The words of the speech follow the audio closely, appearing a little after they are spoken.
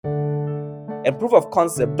And proof of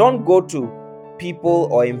concept, don't go to people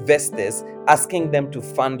or investors asking them to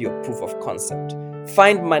fund your proof of concept.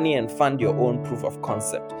 Find money and fund your own proof of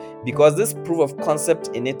concept, because this proof of concept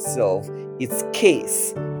in itself is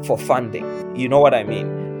case for funding. You know what I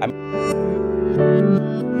mean?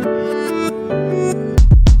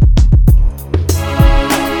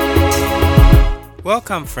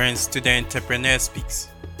 Welcome, friends, to the Entrepreneur Speaks.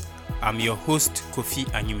 I'm your host, Kofi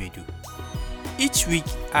Anyumedu. Each week,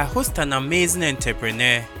 I host an amazing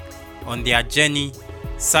entrepreneur on their journey,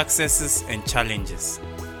 successes, and challenges.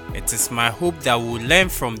 It is my hope that we'll learn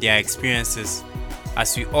from their experiences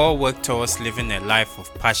as we all work towards living a life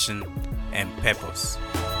of passion and purpose.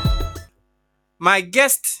 My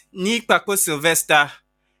guest, Nii Kpakpo Sylvester,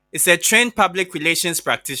 is a trained public relations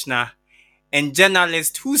practitioner and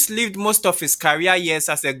journalist who's lived most of his career years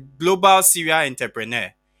as a global serial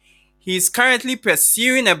entrepreneur. He is currently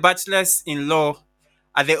pursuing a bachelor's in law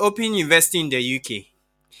at the Open University in the UK.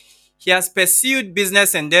 He has pursued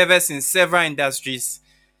business endeavors in several industries,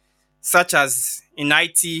 such as in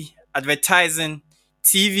IT, advertising,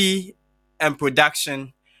 TV and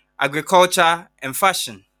production, agriculture, and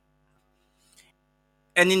fashion,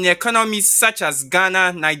 and in economies such as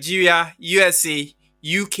Ghana, Nigeria, USA,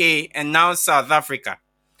 UK, and now South Africa.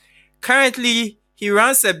 Currently, he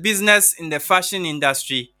runs a business in the fashion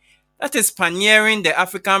industry that is pioneering the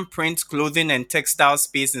African print clothing and textile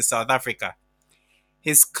space in South Africa.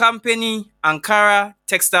 His company, Ankara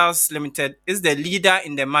Textiles Limited, is the leader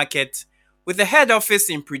in the market with a head office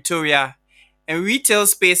in Pretoria and retail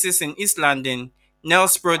spaces in East London,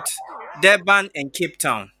 Nelspruit, Durban, and Cape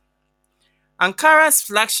Town. Ankara's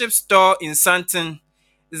flagship store in Sandton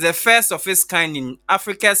is the first of its kind in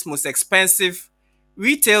Africa's most expensive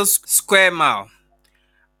retail square mile.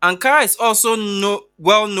 Ankara is also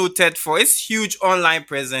well noted for its huge online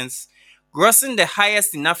presence, grossing the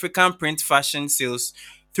highest in African print fashion sales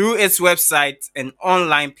through its website and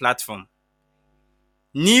online platform.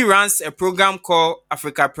 Nii runs a program called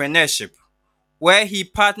Africapreneurship, where he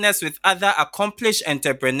partners with other accomplished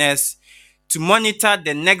entrepreneurs to monitor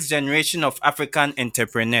the next generation of African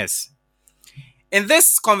entrepreneurs. In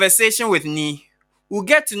this conversation with Nii, we'll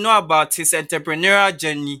get to know about his entrepreneurial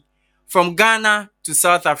journey from Ghana to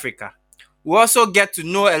South Africa. We'll also get to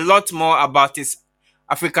know a lot more about his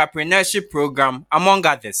Africapreneurship program, among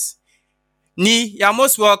others. Nii, you're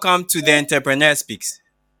most welcome to the Entrepreneur Speaks.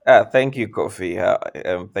 Thank you, Kofi.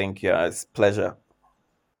 Thank you. It's a pleasure.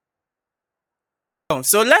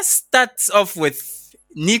 So let's start off with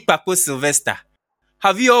Nii Kpakpo Sylvester.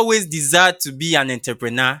 Have you always desired to be an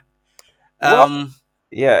entrepreneur? Well,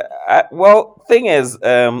 yeah. Thing is,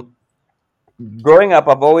 growing up,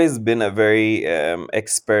 I've always been a very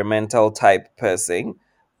experimental type person.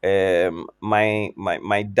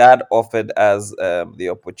 My dad offered us the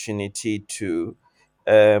opportunity to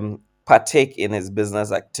partake in his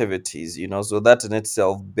business activities. So that in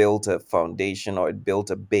itself built a foundation, or it built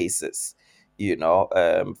a basis.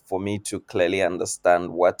 For me to clearly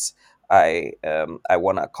understand what I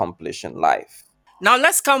want to accomplish in life. Now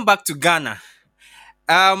let's come back to Ghana.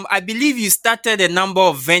 I believe you started a number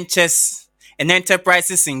of ventures and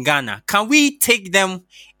enterprises in Ghana. Can we take them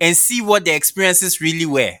and see what the experiences really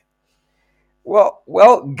were?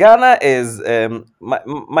 Ghana is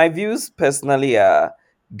my views personally are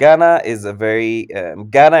Ghana is a very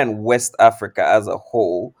Ghana and West Africa as a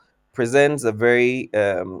whole presents a very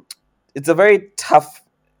it's a very tough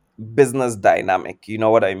business dynamic. You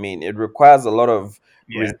know what I mean? It requires a lot of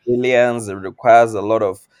Yeah. resilience, it requires a lot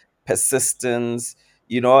of persistence,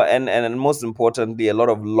 and most importantly, a lot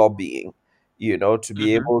of lobbying, to be Mm-hmm.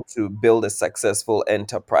 able to build a successful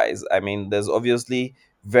enterprise. I mean, there's obviously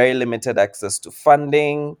very limited access to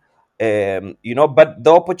funding. But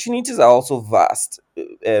the opportunities are also vast,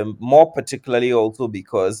 more particularly also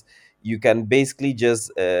because you can basically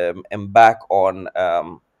just embark on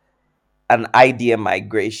an idea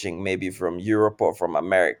migration, maybe from Europe or from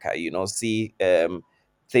America, see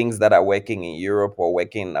things that are working in Europe or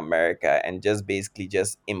working in America, and just basically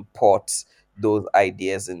just import those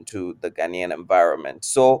ideas into the Ghanaian environment.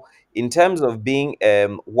 So in terms of being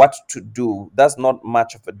what to do, that's not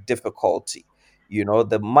much of a difficulty.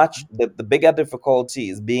 The bigger difficulty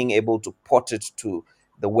is being able to port it to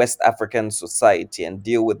the West African society and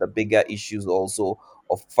deal with the bigger issues also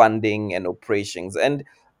of funding and operations. And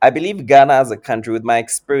I believe Ghana as a country, with my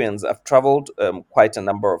experience, I've traveled quite a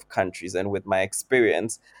number of countries, and with my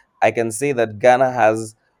experience, I can say that Ghana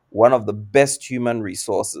has one of the best human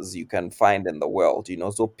resources you can find in the world.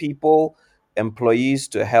 So people, employees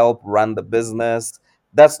to help run the business,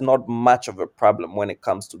 that's not much of a problem when it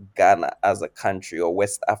comes to Ghana as a country, or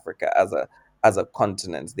West Africa as a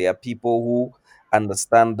continent. They are people who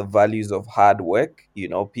understand the values of hard work,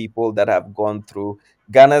 people that have gone through.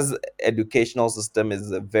 Ghana's educational system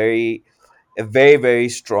is a very very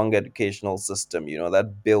strong educational system,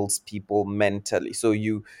 that builds people mentally. So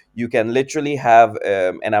you can literally have,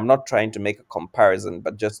 and I'm not trying to make a comparison,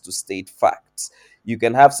 but just to state facts. You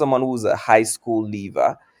can have someone who's a high school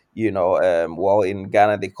leaver, well, in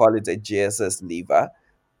Ghana they call it a JSS leaver,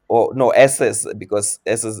 or no, SS, because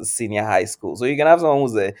SS is senior high school. So you can have someone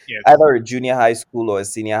who's Yes. either a junior high school or a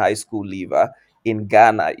senior high school leaver in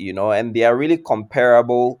Ghana, and they are really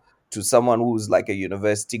comparable to someone who's like a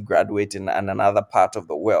university graduate in another part of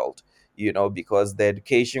the world, because the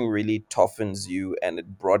education really toughens you and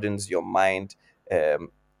it broadens your mind,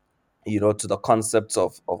 um, to the concepts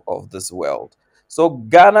of this world. So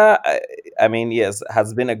Ghana, I mean, yes,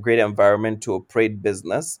 has been a great environment to operate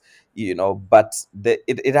business, but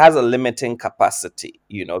it has a limiting capacity,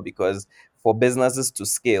 because for businesses to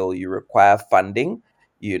scale, you require funding.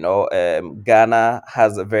 Ghana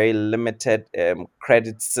has a very limited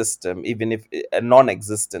credit system, even if a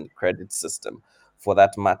non-existent credit system, for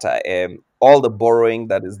that matter. All the borrowing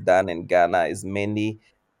that is done in Ghana is mainly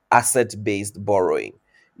asset-based borrowing,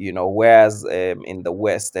 whereas in the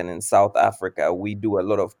West and in South Africa we do a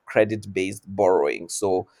lot of credit-based borrowing.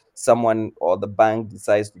 So someone or the bank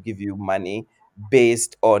decides to give you money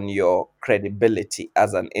based on your credibility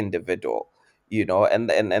as an individual, and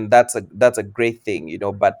that's a great thing,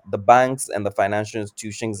 but the banks and the financial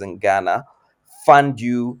institutions in Ghana fund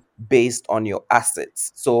you based on your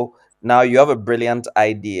assets. So now you have a brilliant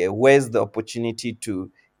idea. Where's the opportunity to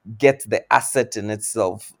get the asset in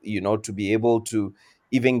itself, to be able to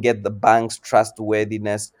even get the bank's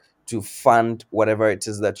trustworthiness to fund whatever it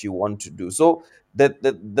is that you want to do? So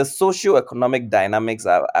the socio-economic dynamics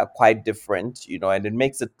are quite different, and it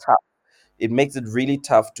makes it really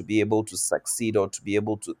tough to be able to succeed or to be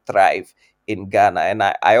able to thrive in Ghana. And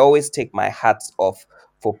I always take my hats off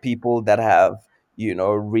for people that have,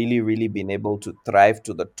 really, really been able to thrive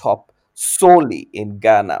to the top solely in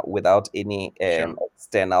Ghana without any Sure.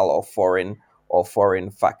 external or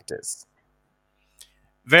foreign factors.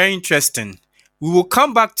 Very interesting. We will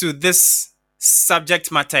come back to this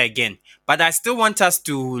subject matter again, but I still want us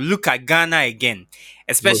to look at Ghana again, Good.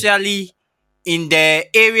 especially in the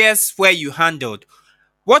areas where you handled.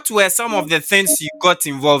 What were some of the things you got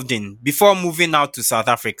involved in before moving out to South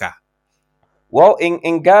Africa? Well,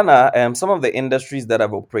 in Ghana, some of the industries that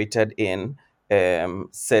I've operated in,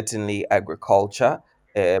 certainly agriculture.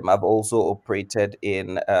 I've also operated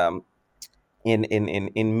in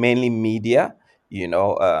mainly media,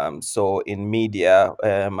 so in media,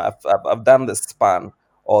 I've done the span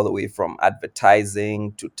all the way from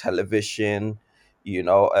advertising to television,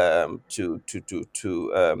 to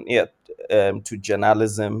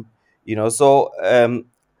journalism, so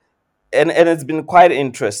and it's been quite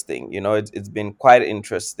interesting. It's been quite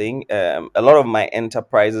interesting. A lot of my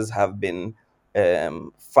enterprises have been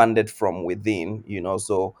funded from within,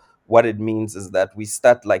 so what it means is that we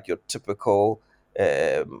start like your typical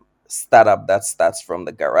startup that starts from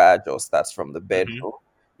the garage or starts from the Hmm. bedroom,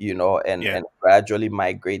 and Yeah. gradually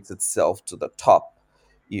migrates itself to the top,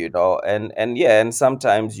 and yeah, and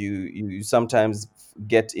sometimes you sometimes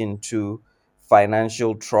get into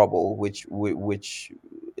financial trouble, which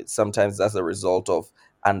sometimes that's a result of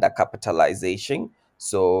undercapitalization.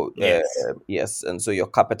 So Yes. yes, and so your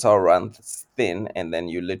capital runs thin, and then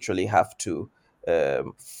you literally have to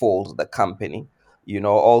fold the company.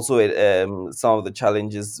 Also, some of the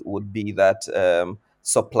challenges would be that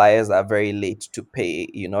suppliers are very late to pay.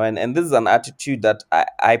 And this is an attitude that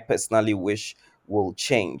I personally wish will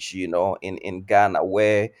change. In Ghana,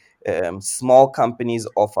 where small companies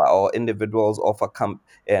offer or individuals offer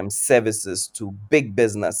services to big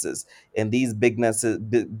businesses, and these big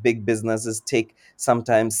businesses take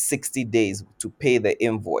sometimes 60 days to pay the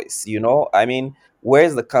invoice. I mean, where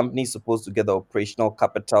is the company supposed to get the operational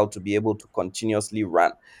capital to be able to continuously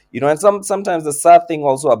run? And sometimes the sad thing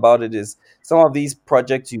also about it is some of these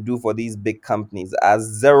projects you do for these big companies are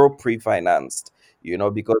zero pre-financed,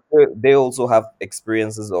 because they also have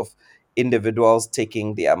experiences of individuals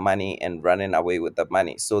taking their money and running away with the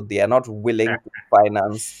money, so they are not willing to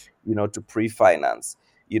finance, to pre-finance.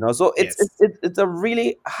 So it's Yes. it's it's it's a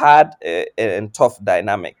really hard and tough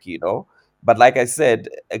dynamic. But like I said,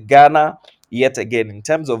 Ghana, yet again, in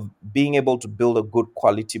terms of being able to build a good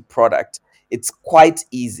quality product, it's quite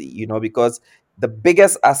easy, because the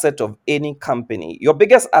biggest asset of any company, your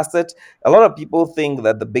biggest asset, a lot of people think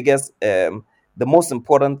that the most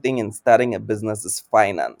important thing in starting a business is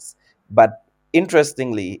finance. But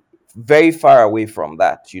interestingly, very far away from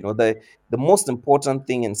that. The most important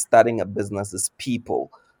thing in starting a business is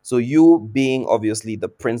people. So you being obviously the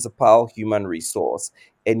principal human resource,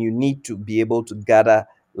 and you need to be able to gather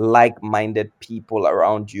like-minded people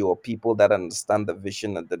around you, or people that understand the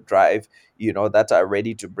vision and the drive, that are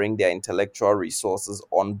ready to bring their intellectual resources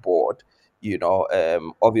on board,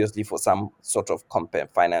 obviously for some sort of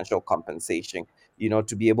financial compensation,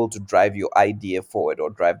 to be able to drive your idea forward, or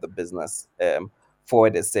drive the business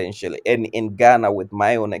forward, essentially. And in Ghana, with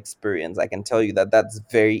my own experience, I can tell you that that's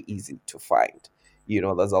very easy to find.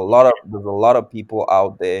 There's a lot of people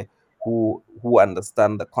out there who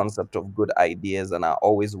understand the concept of good ideas, and are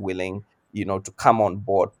always willing, to come on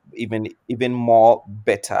board, even more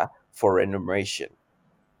better, for remuneration.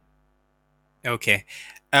 Okay.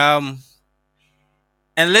 Um,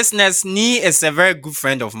 and listeners, Nee is a very good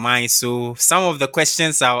friend of mine, so some of the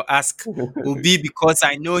questions I'll ask will be because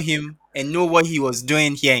I know him and know what he was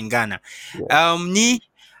doing here in Ghana. Yeah. Nee,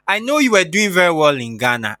 I know you were doing very well in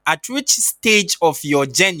Ghana. At which stage of your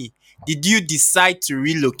journey did you decide to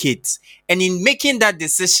relocate? And in making that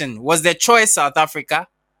decision, was the choice South Africa?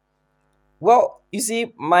 Well, you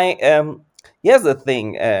see, my here's the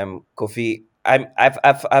thing, Kofi.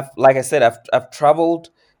 I've like I said, I've traveled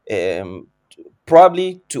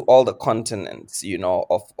probably to all the continents,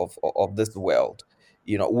 of this world,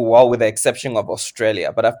 well, with the exception of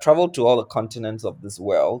Australia. But I've traveled to all the continents of this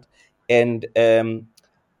world, and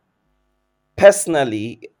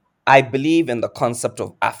personally, I believe in the concept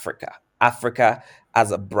of Africa. Africa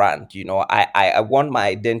as a brand. I want my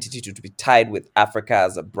identity to be tied with Africa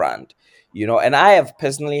as a brand. And I have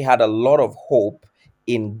personally had a lot of hope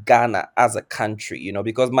in Ghana as a country,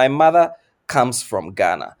 because my mother comes from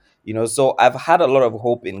Ghana, so I've had a lot of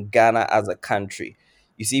hope in Ghana as a country.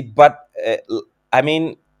 You see, but I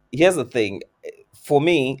mean, here's the thing. For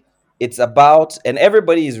me, it's about, and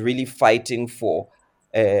everybody is really fighting for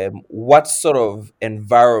what sort of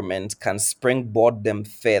environment can springboard them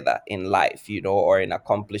further in life, or in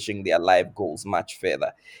accomplishing their life goals much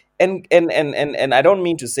further. And I don't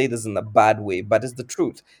mean to say this in a bad way, but it's the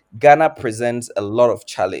truth. Ghana presents a lot of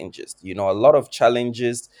challenges, a lot of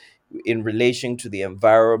challenges in relation to the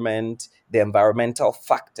environment, the environmental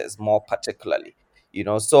factors more particularly.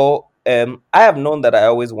 So I have known that I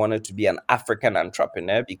always wanted to be an African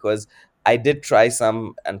entrepreneur, because I did try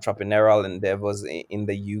some entrepreneurial endeavors in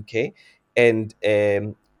the UK, and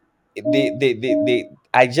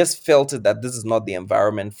I just felt it that this is not the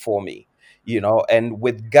environment for me, and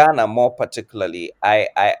with Ghana more particularly,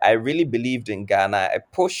 I really believed in Ghana. I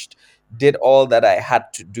pushed, did all that I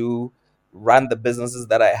had to do, ran the businesses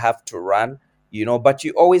that I have to run, but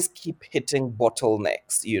you always keep hitting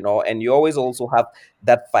bottlenecks, and you always also have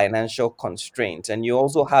that financial constraint, and you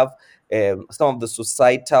also have some of the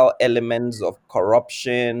societal elements of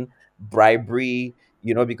corruption, bribery,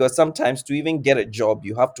 because sometimes to even get a job,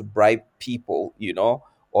 you have to bribe people,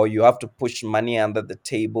 or you have to push money under the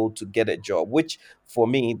table to get a job, which for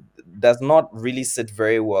me does not really sit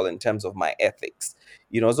very well in terms of my ethics.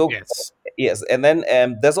 So Yes. yes, and then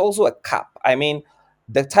there's also a cap. I mean,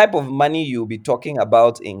 the type of money you'll be talking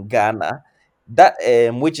about in Ghana, that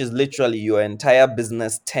which is literally your entire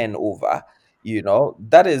business turnover,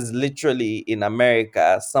 that is literally in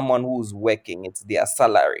America, someone who's working, it's their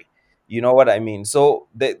salary. You know what I mean? So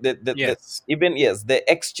Yes. even, yes, the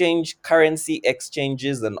currency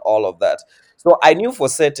exchanges and all of that. So I knew for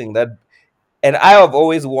certain that, and I've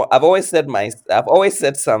always said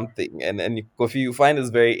something, and Kofi, you find this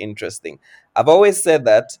very interesting. I've always said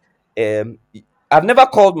that um I've never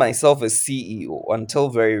called myself a CEO until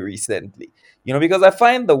very recently, because I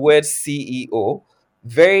find the word CEO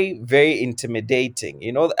very, very intimidating.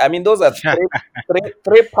 I mean, those are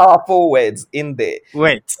three powerful words in there.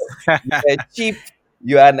 Wait, You're a chief,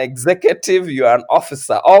 you're an executive, you're an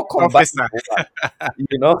officer, all combined officer.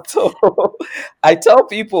 in one. So I tell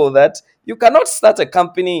people that you cannot start a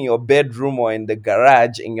company in your bedroom or in the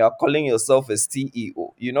garage and you're calling yourself a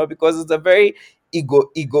CEO, because it's a very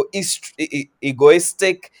egoistic,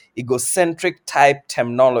 egocentric type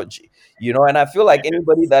terminology, and I feel like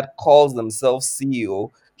anybody Yes. that calls themselves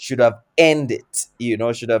CEO should have earned it,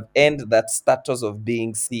 should have earned that status of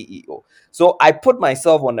being CEO. So I put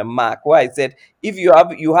myself on a mark where I said, if you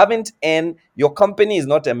haven't earned, your company is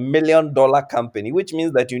not $1 million company, which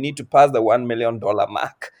means that you need to pass the $1 million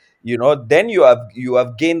mark. Then you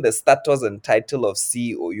have gained the status and title of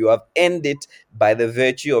CEO. You have earned it by the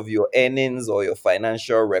virtue of your earnings or your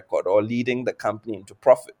financial record or leading the company into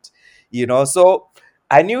profit. So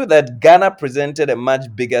I knew that Ghana presented a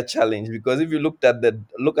much bigger challenge, because if you look at the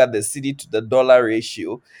cedi to the dollar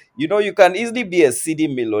ratio, you can easily be a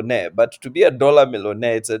cedi millionaire, but to be a dollar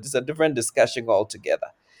millionaire, it's a different discussion altogether.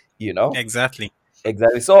 You know, Exactly.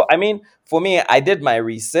 Exactly. So, I mean, for me, I did my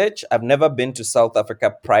research. I've never been to South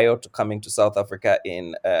Africa prior to coming to South Africa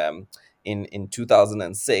in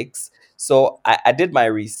 2006. So, I did my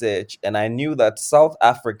research, and I knew that South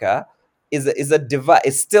Africa is a divide.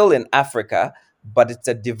 It's still in Africa, but it's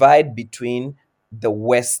a divide between the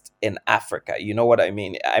West and Africa. You know what I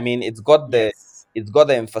mean? I mean, Yes. it's got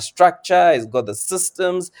the infrastructure, it's got the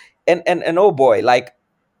systems, and oh boy, like,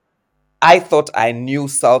 I thought I knew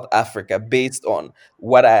South Africa based on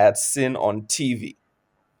what I had seen on TV,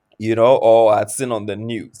 or I'd seen on the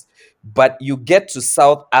news. But you get to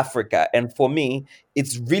South Africa, and for me,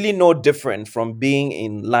 it's really no different from being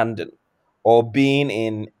in London or being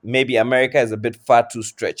in, maybe America is a bit far too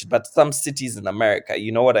stretched, but some cities in America,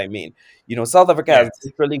 you know what I mean? South Africa has Yes.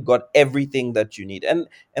 literally got everything that you need. And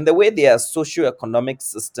the way their socioeconomic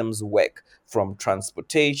systems work, from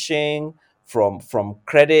transportation, from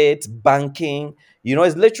credit, banking,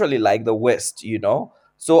 it's literally like the West.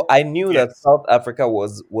 So I knew that Yes. South Africa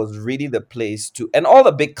was really the place to, and all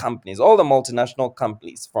the big companies, all the multinational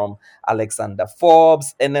companies, from Alexander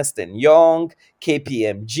Forbes, Ernest and Young,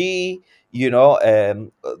 KPMG,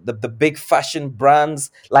 the big fashion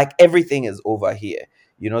brands, like, everything is over here.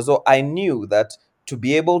 So I knew that to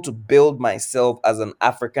be able to build myself as an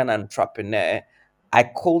African entrepreneur, I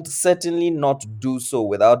could certainly not do so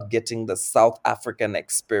without getting the South African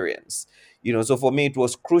experience. So for me, it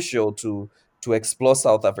was crucial to explore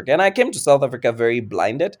South Africa. And I came to South Africa very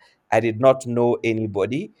blinded. I did not know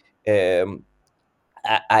anybody. Um,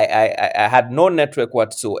 I had no network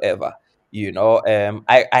whatsoever.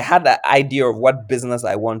 I had an idea of what business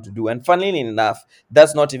I want to do. And funnily enough,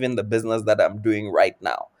 that's not even the business that I'm doing right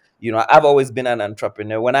now. I've always been an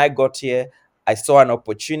entrepreneur. When I got here, I saw an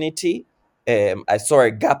opportunity. I saw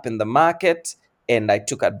a gap in the market, and I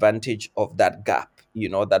took advantage of that gap,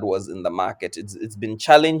 that was in the market. It's been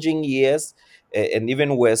challenging years, and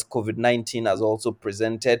even worse, COVID-19 has also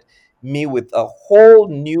presented me with a whole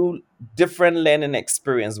new different learning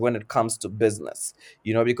experience when it comes to business.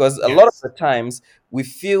 Because a lot of Yes. the times we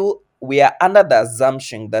feel we are under the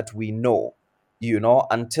assumption that we know,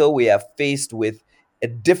 until we are faced with a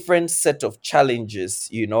different set of challenges,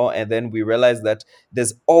 and then we realize that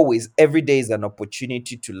there's always, every day is an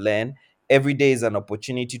opportunity to learn. Every day is an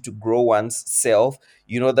opportunity to grow one's self.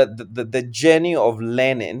 That the journey of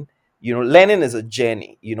learning, learning is a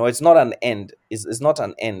journey. It's not an end. It's not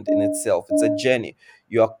an end in itself. It's a journey.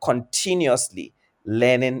 You are continuously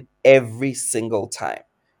learning every single time.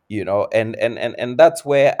 And that's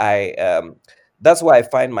where I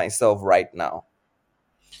find myself right now.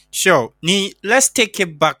 Sure. Let's take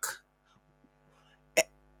it back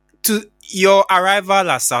to your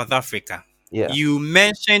arrival at South Africa. Yeah. You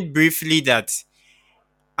mentioned briefly that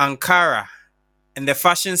Ankara and the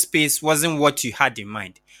fashion space wasn't what you had in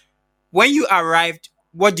mind. When you arrived,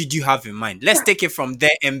 what did you have in mind? Let's take it from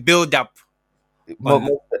there and build up Mo- on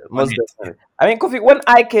Most, on most it. definitely. I mean, Kofi, when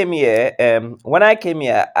I came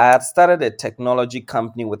here, I had started a technology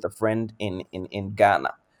company with a friend in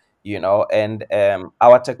Ghana, and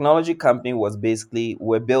our technology company was basically,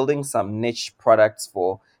 we're building some niche products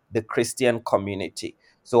for the Christian community.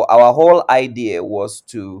 So our whole idea was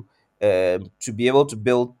to be able to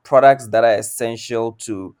build products that are essential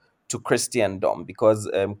to Christendom, because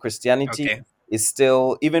Christianity Okay. is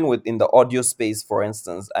still, even within the audio space, for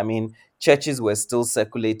instance. I mean, churches were still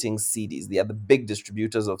circulating CDs. They are the big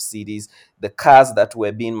distributors of CDs. The cars that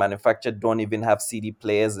were being manufactured don't even have CD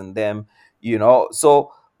players in them.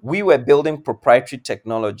 So we were building proprietary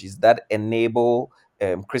technologies that enable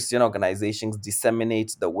Christian organizations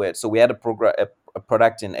disseminate the word. So we had a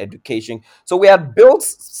product in education. So we had built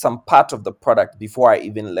some part of the product before I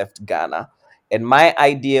even left Ghana. And my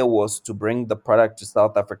idea was to bring the product to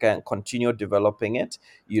South Africa and continue developing it,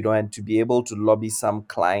 and to be able to lobby some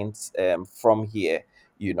clients from here,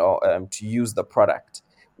 to use the product.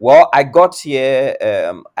 Well, I got here.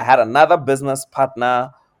 I had another business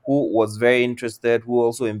partner who was very interested, who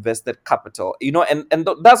also invested capital, and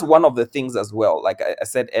that's one of the things as well. Like I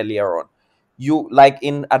said earlier on, you, like,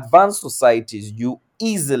 in advanced societies, you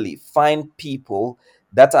easily find people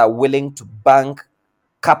that are willing to bank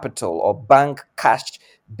capital or bank cash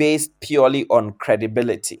based purely on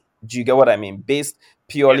credibility. Do you get what I mean? Based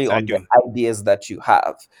purely Yes, I on the do. ideas that you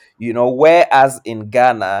have. Whereas in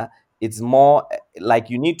Ghana, it's more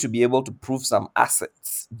like you need to be able to prove some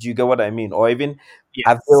assets. Do you get what I mean? Or even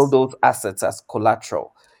avail Yes. those assets as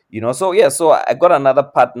collateral. So yeah, so I got another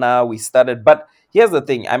partner. We started, but here's the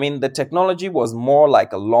thing. I mean, the technology was more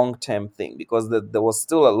like a long term thing because there was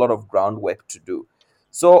still a lot of groundwork to do.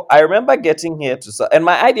 So I remember getting here and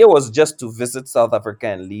my idea was just to visit South Africa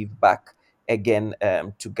and leave back again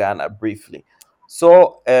to Ghana briefly.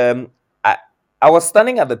 So I was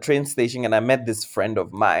standing at the train station and I met this friend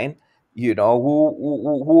of mine,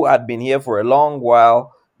 who had been here for a long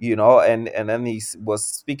while, and then was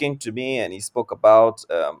speaking to me and he spoke about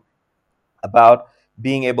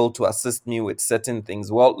being able to assist me with certain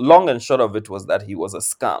things. Well, long and short of it was that he was a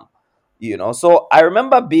scam, So I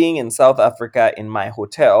remember being in South Africa in my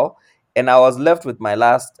hotel, and I was left with my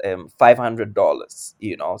last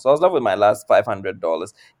 $500. So I was left with my last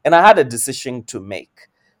 $500, and I had a decision to make.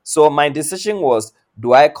 So my decision was: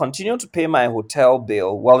 do I continue to pay my hotel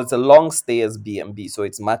bill? Well, it's a long stay as B&B, so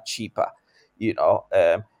it's much cheaper. You know,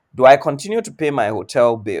 do I continue to pay my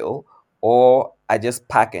hotel bill, or I just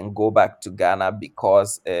pack and go back to Ghana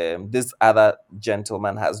because this other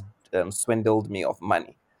gentleman has swindled me of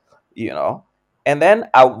money, you know? And then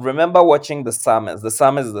I remember watching the Summers. The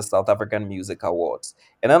Summers is the South African Music Awards.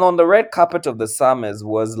 And then on the red carpet of the Summers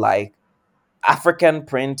was like African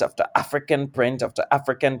print after African print after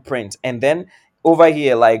African print. And then over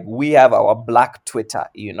here, like, we have our Black Twitter,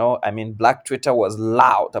 I mean, Black Twitter was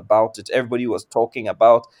loud about it. Everybody was talking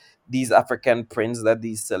about these African prints that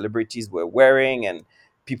these celebrities were wearing, and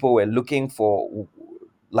people were looking for,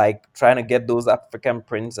 like, trying to get those African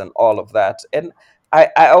prints and all of that. And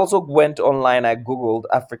I also went online, I Googled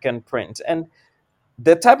African print, and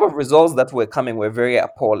the type of results that were coming were very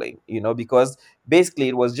appalling, because basically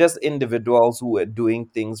it was just individuals who were doing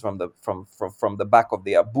things from the back of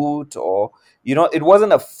their boot, or it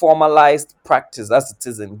wasn't a formalized practice as it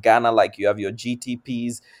is in Ghana. Like, you have your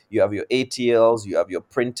GTPs, you have your ATLs, you have your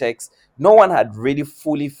Printex. No one had really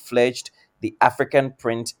fully fledged the African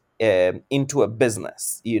print into a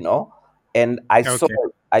business, and Okay.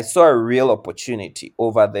 I saw a real opportunity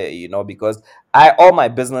over there, because I all my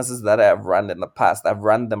businesses that I have run in the past, I've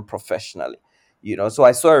run them professionally, So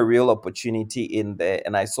I saw a real opportunity in there,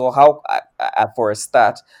 and I saw how, for a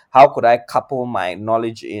start, how could I couple my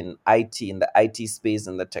knowledge in IT, in the IT space,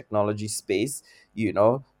 in the technology space,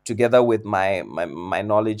 together with my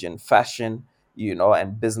knowledge in fashion,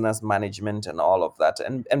 and business management and all of that,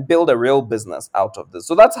 and build a real business out of this.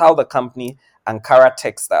 So that's how the company Ankara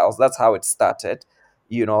Textiles, that's how it started,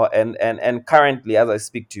 and currently, as I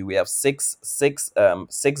speak to you, we have six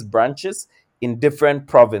branches in different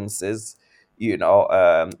provinces. We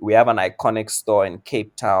have an iconic store in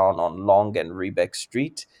Cape Town on Long and Rebeck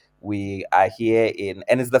Street. We are here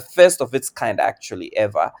and it's the first of its kind, actually,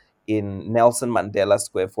 ever, in Nelson Mandela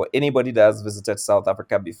Square. For anybody that has visited South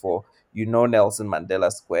Africa before, Nelson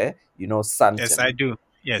Mandela Square, Yes, Sandton. I do.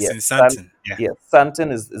 Yes, Yes, in Santon. Yeah. yes,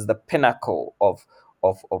 Sandton is the pinnacle of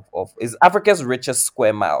is Africa's richest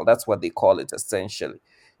square mile. That's what they call it, essentially.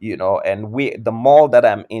 And the mall that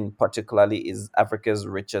I'm in particularly is Africa's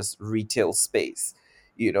richest retail space.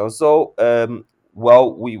 So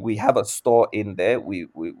well, we have a store in there. We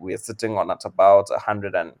are sitting on at about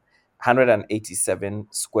 187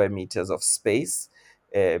 square meters of space.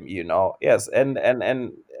 Yes,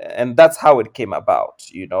 and that's how it came about.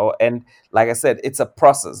 And like I said, it's a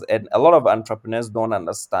process, and a lot of entrepreneurs don't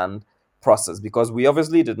understand process, because we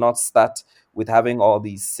obviously did not start with having all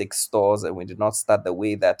these six stores, and we did not start the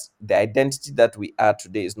way that the identity that we are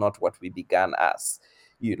today is not what we began as.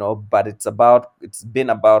 But it's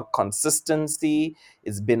been about consistency.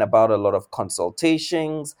 It's been about a lot of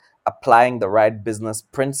consultations, applying the right business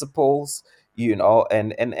principles,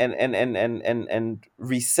 and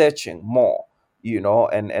researching more,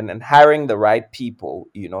 and hiring the right people,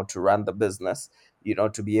 to run the business,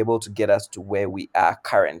 to be able to get us to where we are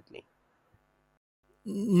currently.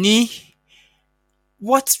 Ni,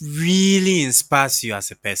 what really inspires you as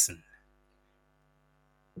a person?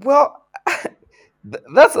 Well,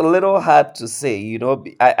 that's a little hard to say,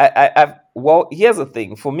 well, here's the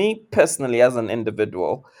thing. For me personally, as an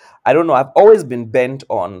individual, I don't know. I've always been bent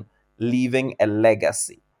on leaving a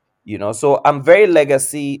legacy, So I'm very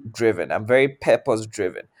legacy driven. I'm very purpose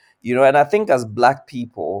driven, And I think as Black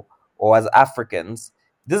people or as Africans,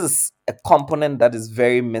 this is a component that is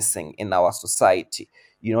very missing in our society,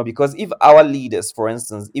 because if our leaders, for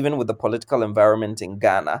instance, even with the political environment in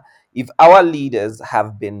Ghana, if our leaders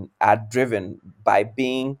are driven by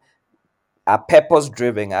being are purpose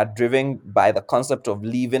driven, are driven by the concept of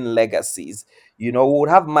leaving legacies, we would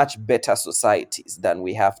have much better societies than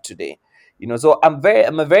we have today. So I'm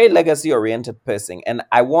a very legacy oriented person, and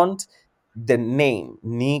I want the name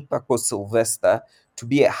Ni Paco Sylvester to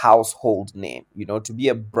be a household name, to be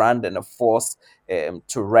a brand and a force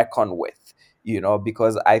to reckon with.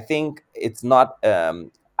 because I think it's not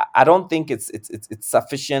I don't think it's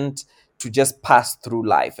sufficient to just pass through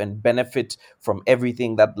life and benefit from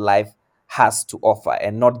everything that life has to offer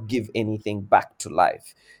and not give anything back to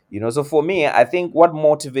life. So for me, I think what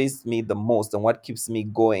motivates me the most and what keeps me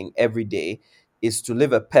going every day is to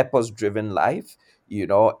live a purpose driven life,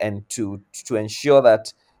 and to ensure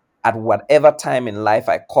that at whatever time in life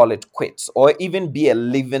I call it quits, or even be a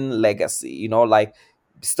living legacy, like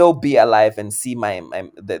still be alive and see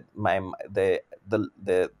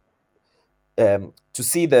to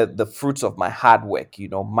see the fruits of my hard work,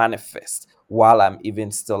 manifest while I'm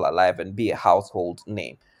even still alive and be a household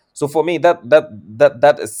name. So for me,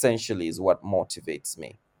 that essentially is what motivates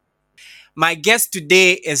me. My guest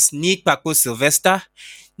today is Nee Paco Sylvester.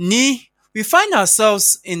 Nee, we find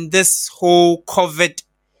ourselves in this whole COVID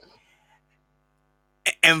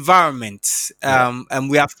environment, Yeah. and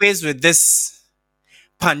we are faced with this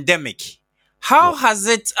pandemic. How has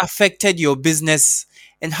it affected your business,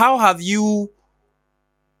 and how have you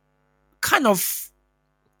kind of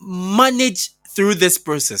managed through this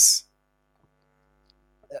process?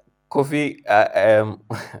 Kofi,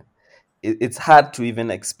 it's hard to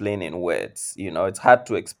even explain in words. It's hard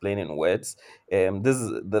to explain in words. This is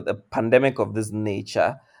the pandemic of this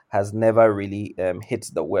nature has never really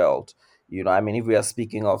hit the world. I mean, if we are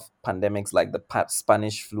speaking of pandemics like the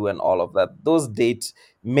Spanish flu and all of that, those date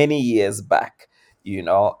many years back.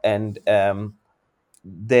 And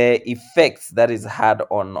the effects that is had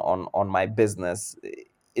on my business,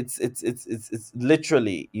 it's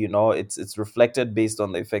literally, it's reflected based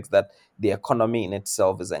on the effects that the economy in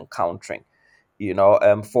itself is encountering.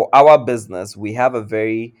 For our business, we have a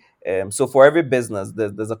very so for every business,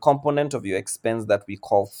 there's a component of your expense that we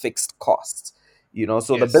call fixed costs.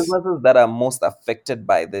 So the Yes. businesses that are most affected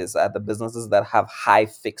by this are the businesses that have high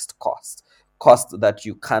fixed costs that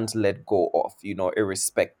you can't let go of,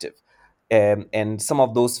 irrespective. And some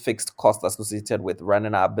of those fixed costs associated with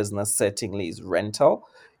running our business certainly is rental.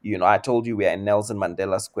 I told you we are in Nelson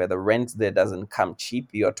Mandela Square. The rent there doesn't come cheap.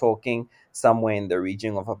 You're talking somewhere in the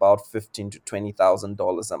region of about 15 to 20,000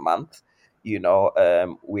 dollars a month. We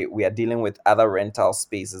are dealing with other rental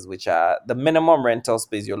spaces, which are the minimum rental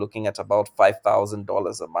space you're looking at about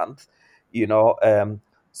 $5,000 a month. You know,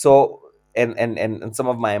 so and some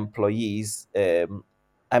of my employees,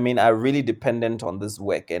 I mean, are really dependent on this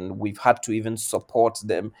work, and we've had to even support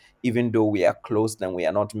them, even though we are closed and we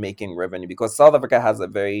are not making revenue, because South Africa has a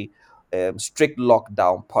very strict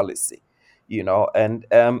lockdown policy.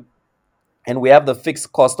 And we have the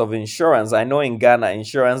fixed cost of insurance. I know in Ghana,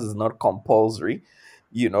 insurance is not compulsory,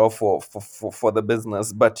 for the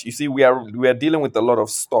business. But you see, we are dealing with a lot of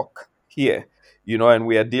stock here, and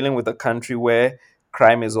we are dealing with a country where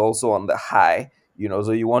crime is also on the high.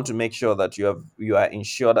 So you want to make sure that you are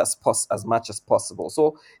insured as much as possible.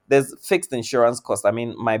 So there's fixed insurance cost. I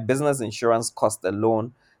mean, my business insurance cost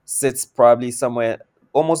alone sits probably somewhere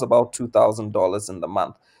almost about $2,000 in the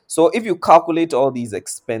month. So if you calculate all these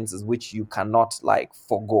expenses, which you cannot like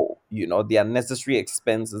forego, the unnecessary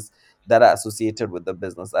expenses that are associated with the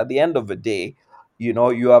business, at the end of the day, you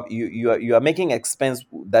are making expense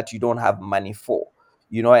that you don't have money for.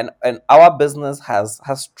 And our business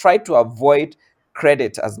has tried to avoid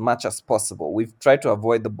credit as much as possible. We've tried to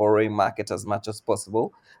avoid the borrowing market as much as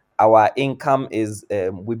possible. Our income is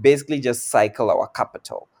we basically just cycle our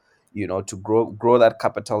capital, to grow that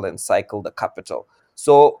capital and cycle the capital.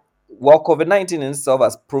 So while COVID-19 in itself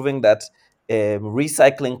has proven that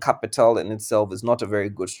recycling capital in itself is not a very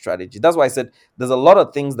good strategy. That's why I said there's a lot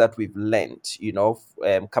of things that we've learned,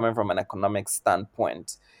 coming from an economic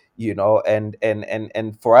standpoint,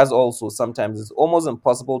 and for us also sometimes it's almost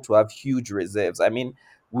impossible to have huge reserves. I mean,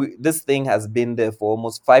 this thing has been there for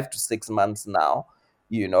almost 5 to 6 months now,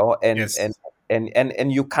 and Yes.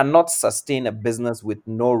 and you cannot sustain a business with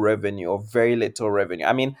no revenue or very little revenue.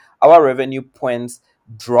 I mean, our revenue points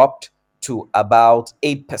dropped to about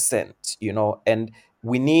 8%, and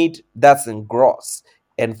that's in gross.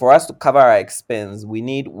 And for us to cover our expense,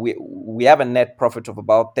 we have a net profit of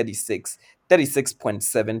about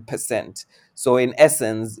 36.7%. So in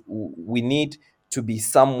essence, we need to be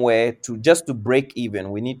somewhere to just to break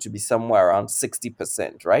even, we need to be somewhere around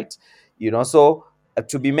 60%, right? So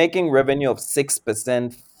to be making revenue of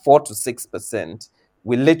 6%, 4 to 6%,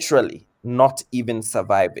 we literally not even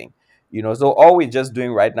surviving. So all we're just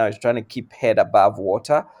doing right now is trying to keep head above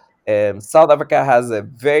water. South Africa has a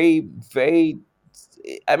very, very,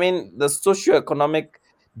 I mean, the socioeconomic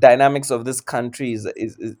dynamics of this country is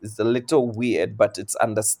a little weird, but it's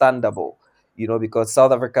understandable, because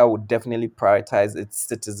South Africa would definitely prioritize its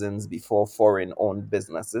citizens before foreign owned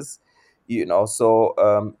businesses.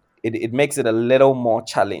 So it makes it a little more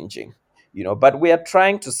challenging, but we are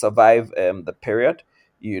trying to survive the period,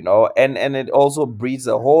 and it also breeds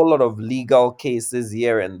a whole lot of legal cases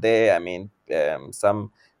here and there. I mean,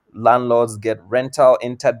 some landlords get rental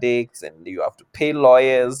interdicts and you have to pay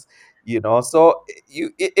lawyers, so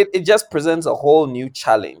it just presents a whole new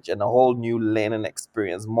challenge and a whole new learning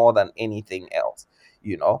experience more than anything else.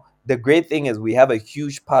 The great thing is we have a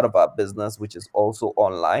huge part of our business which is also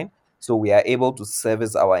online, so we are able to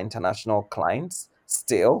service our international clients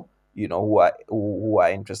still, who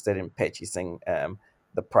are interested in purchasing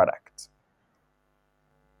the product.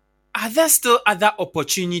 Are there still other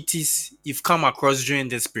opportunities you've come across during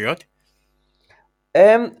this period?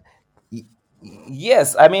 Um, y-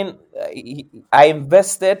 yes, I mean, I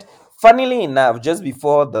invested. Funnily enough, just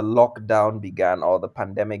before the lockdown began or the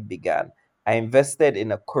pandemic began, I invested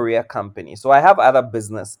in a courier company. So I have other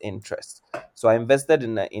business interests. So I invested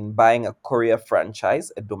in buying a courier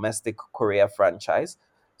franchise, a domestic courier franchise.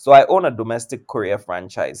 So I own a domestic courier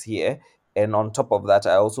franchise here, and on top of that,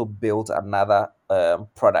 I also built another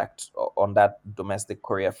product on that domestic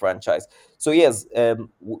courier franchise. So yes,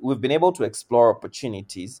 we've been able to explore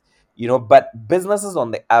opportunities, but businesses on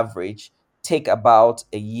the average take about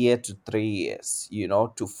a year to 3 years,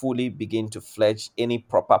 to fully begin to fledge any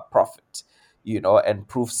proper profit, and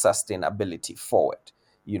prove sustainability forward.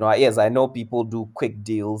 Yes, I know people do quick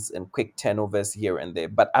deals and quick turnovers here and there,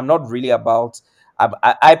 but I'm not really about.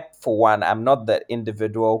 I for one, I'm not the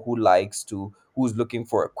individual who's looking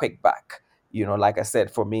for a quick back. Like I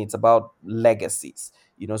said, for me, it's about legacies.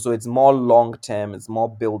 So it's more long term, it's more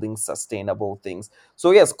building sustainable things.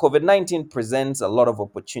 So yes, COVID-19 presents a lot of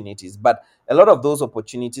opportunities, but a lot of those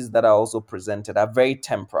opportunities that are also presented are very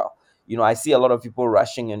temporal. I see a lot of people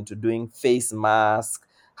rushing into doing face masks,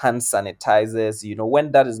 hand sanitizers,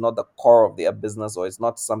 when that is not the core of their business, or it's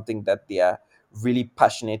not something that they are really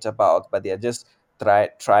passionate about, but they are just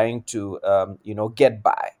trying to get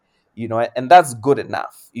by, and that's good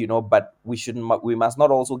enough, but we must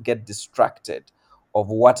not also get distracted of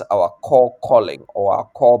what our core calling or our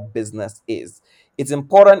core business is. It's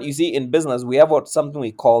important, you see, in business we have what something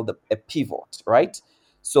we call a pivot, right?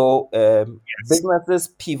 So Yes. businesses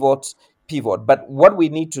pivot, but what we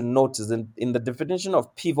need to notice in the definition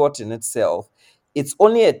of pivot in itself, it's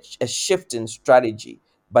only a shift in strategy,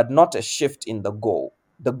 but not a shift in the goal.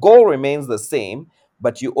 The goal remains the same,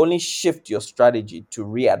 but you only shift your strategy to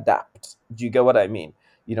readapt. Do you get what I mean?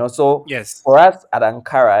 So Yes. for us at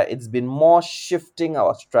Ankara, it's been more shifting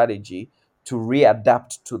our strategy to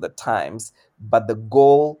readapt to the times, but the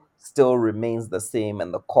goal still remains the same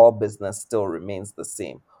and the core business still remains the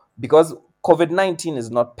same, because COVID-19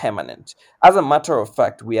 is not permanent. As a matter of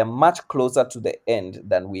fact, we are much closer to the end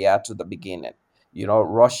than we are to the beginning.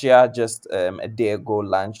 Russia just a day ago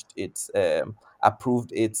launched its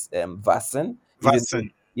approved its vaccine, even though,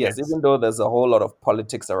 Vaccine. yes, Yes. even though there's a whole lot of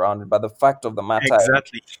politics around it, but the fact of the matter,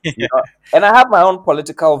 Exactly. and I have my own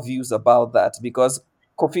political views about that, because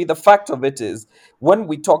Kofi, the fact of it is, when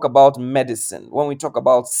we talk about medicine, when we talk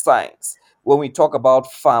about science, when we talk about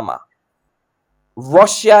pharma,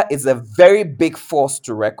 Russia is a very big force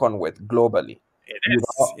to reckon with globally. It You is.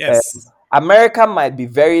 know, Yes. America might be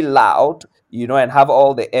very loud, and have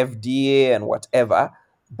all the FDA and whatever,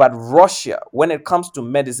 but Russia, when it comes to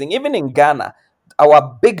medicine, even in Ghana,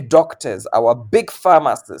 our big doctors, our big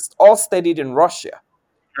pharmacists, all studied in Russia.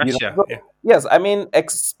 Russia. So, Yeah. yes, I mean,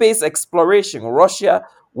 space exploration. Russia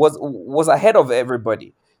was ahead of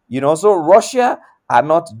everybody. So Russia are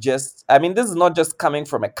not just. I mean, this is not just coming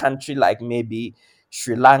from a country like maybe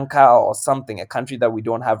Sri Lanka or something, a country that we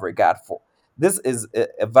don't have regard for. This is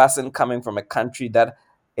a vaccine coming from a country that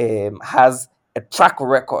has a track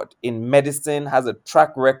record in medicine, has a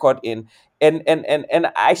track record in,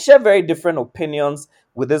 and I share very different opinions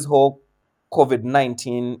with this whole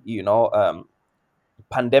COVID-19,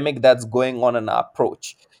 pandemic that's going on in our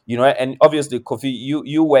approach. And obviously, Kofi,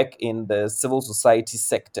 you work in the civil society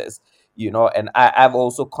sectors, and I've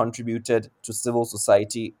also contributed to civil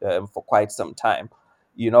society for quite some time.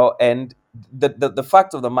 And the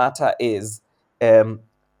fact of the matter is, um,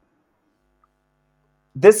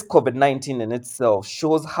 this COVID-19 in itself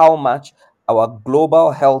shows how much our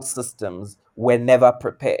global health systems were never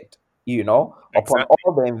prepared, upon Exactly.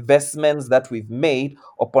 all the investments that we've made,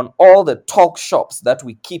 upon all the talk shops that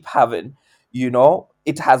we keep having,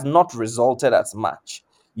 it has not resulted as much.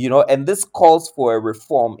 And this calls for a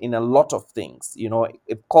reform in a lot of things.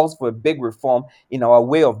 It calls for a big reform in our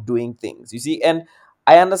way of doing things, you see. And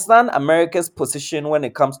I understand America's position when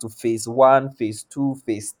it comes to phase one, phase two,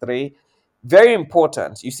 phase three, very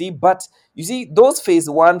important, you see. But you see, those phase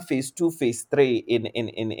one, phase two, phase three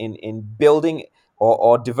in building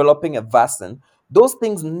or developing a vaccine, those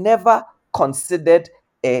things never considered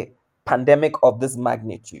a pandemic of this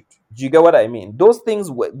magnitude. Do you get what I mean? Those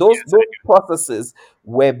things were Yes, those processes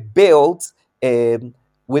were built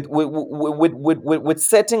with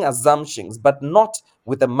certain assumptions, but not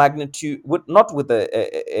with a magnitude, not with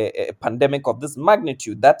a pandemic of this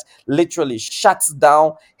magnitude that literally shuts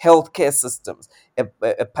down healthcare systems,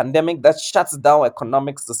 a pandemic that shuts down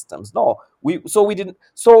economic systems. No, we didn't.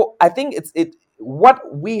 So I think it what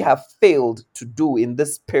we have failed to do in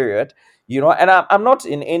this period, and I'm not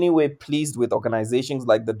in any way pleased with organizations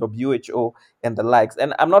like the WHO and the likes,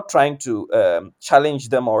 and I'm not trying to challenge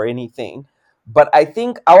them or anything, but I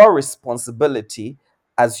think our responsibility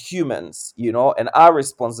as humans, and our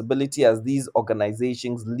responsibility as these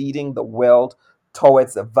organizations leading the world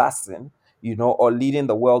towards a vaccine, or leading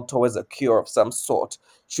the world towards a cure of some sort,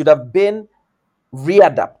 should have been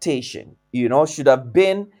readaptation, should have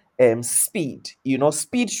been speed.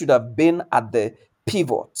 Speed should have been at the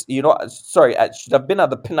pivot, sorry, should have been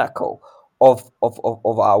at the pinnacle of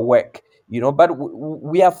our work, but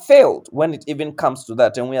we have failed when it even comes to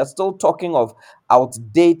that. And we are still talking of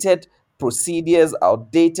outdated procedures,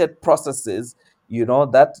 outdated processes,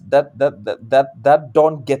 that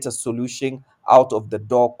don't get a solution out of the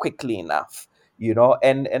door quickly enough,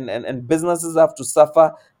 and businesses have to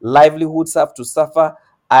suffer, livelihoods have to suffer.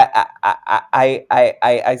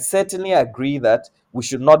 I certainly agree that we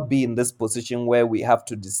should not be in this position where we have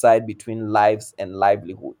to decide between lives and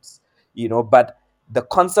livelihoods, but the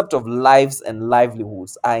concept of lives and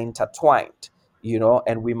livelihoods are intertwined,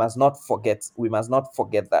 and we must not forget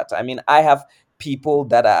that. I mean, I have people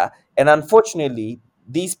that are, and unfortunately,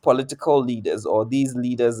 these political leaders or these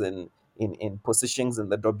leaders in positions in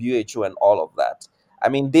the WHO and all of that, I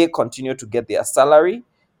mean, they continue to get their salary,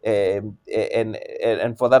 and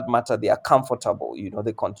for that matter, they are comfortable.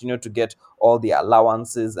 They continue to get all the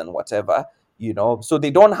allowances and whatever. So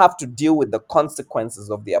they don't have to deal with the consequences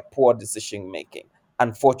of their poor decision making.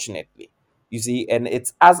 Unfortunately, you see, and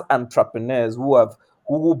it's as entrepreneurs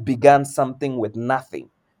who began something with nothing,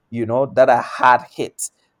 that are hard hit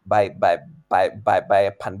by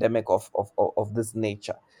a pandemic of this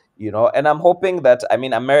nature. And I'm hoping that, I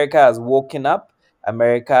mean, America has woken up.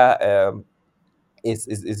 America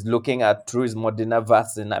is looking at through its Moderna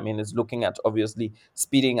vaccine. I mean, it's looking at obviously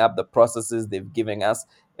speeding up the processes. They've given us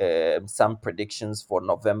some predictions for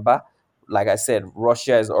November. Like I said,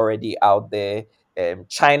 Russia is already out there.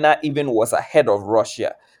 China even was ahead of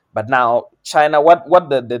Russia. But now China, what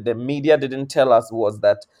the media didn't tell us was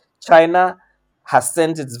that China has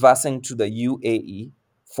sent its vaccine to the UAE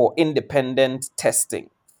for independent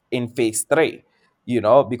testing in phase three.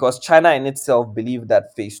 Because China in itself believed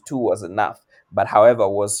that phase two was enough, but however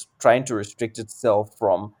was trying to restrict itself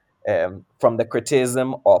from the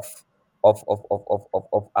criticism of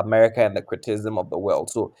America and the criticism of the world.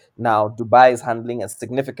 So now Dubai is handling a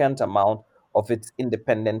significant amount of its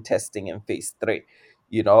independent testing in phase three.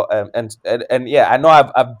 And yeah, I know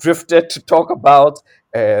I've drifted to talk about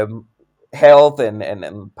um, health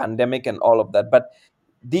and pandemic and all of that, but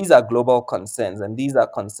these are global concerns, and these are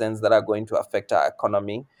concerns that are going to affect our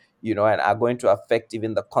economy, and are going to affect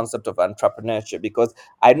even the concept of entrepreneurship, because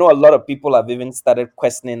I know a lot of people have even started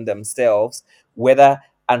questioning themselves whether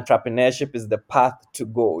entrepreneurship is the path to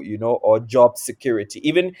go, or job security.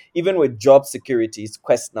 Even with job security, it's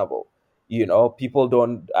questionable. People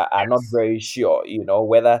don't are not yes. very sure,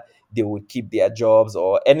 whether they would keep their jobs,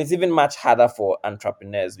 and it's even much harder for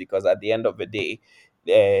entrepreneurs, because at the end of the day,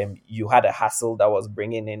 you had a hustle that was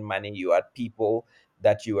bringing in money. You had people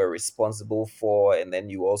that you were responsible for, and then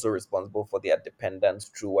you were also responsible for their dependents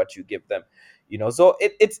through what you give them. So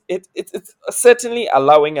it's certainly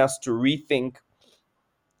allowing us to rethink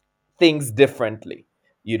things differently.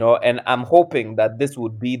 And I'm hoping that this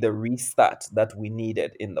would be the restart that we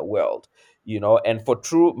needed in the world. And for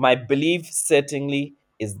true, my belief certainly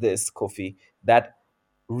is this, Kofi, that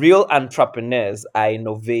real entrepreneurs are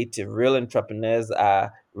innovative, real entrepreneurs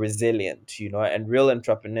are resilient, and real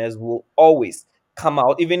entrepreneurs will always come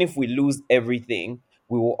out. Even if we lose everything,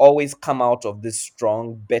 we will always come out of this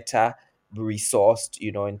strong, better resourced,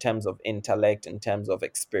 in terms of intellect, in terms of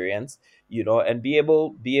experience, and be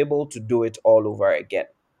able to do it all over again.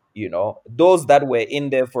 Those that were in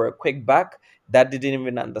there for a quick buck, that didn't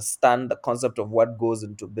even understand the concept of what goes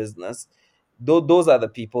into business, those are the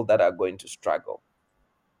people that are going to struggle.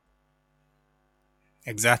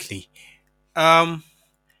 Exactly. Um,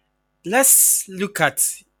 let's look at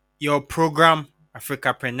your program,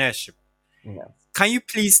 Africapreneurship. Yeah. Can you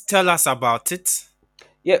please tell us about it?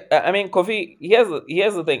 Yeah, I mean, Kofi,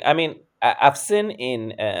 here's the thing. I mean, I've seen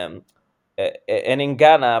in And in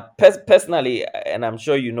Ghana, personally, and I'm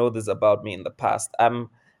sure you know this about me in the past, I'm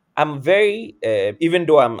very even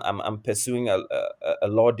though I'm pursuing a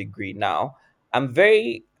law degree now, I'm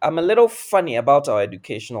a little funny about our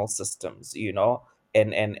educational systems,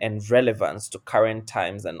 and relevance to current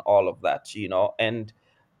times and all of that, and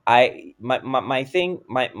my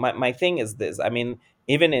thing is this. I mean,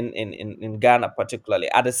 even in Ghana particularly,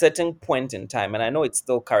 at a certain point in time, and I know it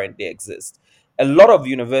still currently exists, a lot of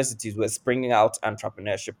universities were springing out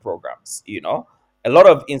entrepreneurship programs. A lot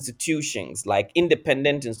of institutions, like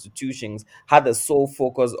independent institutions, had the sole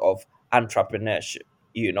focus of entrepreneurship.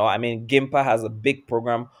 I mean, Gimpa has a big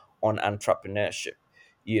program on entrepreneurship.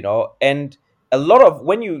 And a lot of,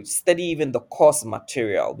 when you study even the course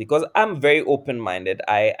material, because I'm very open-minded,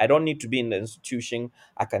 I don't need to be in the institution.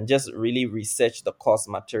 I can just really research the course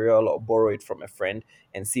material or borrow it from a friend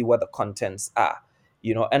and see what the contents are.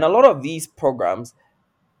 And a lot of these programs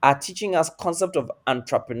are teaching us concept of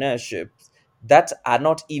entrepreneurship that are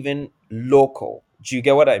not even local. Do you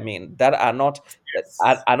get what I mean? That are not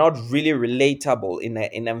really relatable in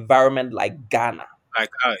an environment like Ghana. Like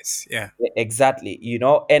us, yeah. Exactly,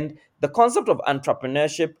 and the concept of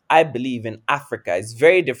entrepreneurship, I believe, in Africa is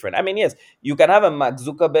very different. I mean, yes, you can have a Mark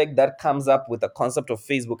Zuckerberg that comes up with the concept of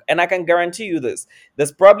Facebook, and I can guarantee you this: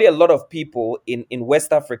 there's probably a lot of people in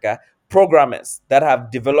West Africa, programmers, that have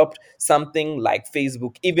developed something like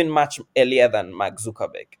Facebook even much earlier than Mark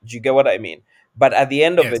Zuckerberg. Do you get what I mean? But at the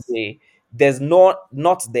end of the Yes. day, there's not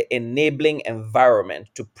the enabling environment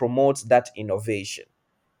to promote that innovation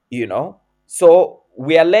you know so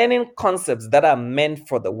we are learning concepts that are meant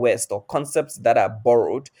for the West, or concepts that are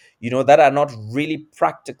borrowed, that are not really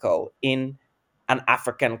practical in an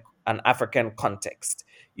African context.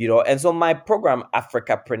 And so my program,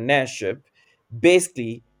 Africapreneurship,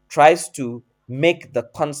 basically tries to make the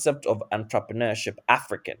concept of entrepreneurship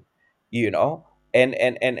African. you know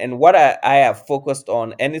and what I have focused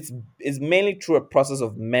on, and it's mainly through a process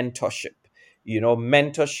of mentorship,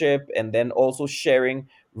 and then also sharing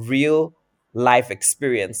real life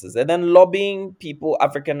experiences, and then lobbying people,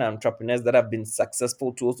 African entrepreneurs that have been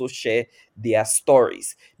successful, to also share their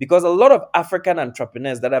stories, because a lot of African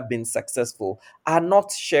entrepreneurs that have been successful are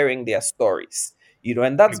not sharing their stories.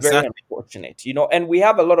 And that's very Exactly. unfortunate. And we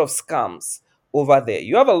have a lot of scams over there.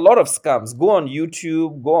 You have a lot of scams. Go on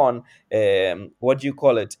YouTube, go on, what do you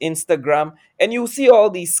call it, Instagram, and you'll see all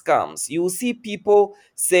these scams. You'll see people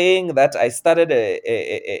saying that I started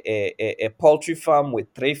a poultry farm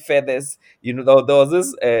with three feathers. There was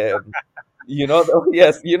this,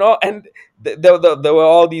 yes, and there were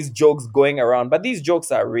all these jokes going around, but these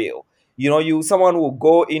jokes are real. Someone will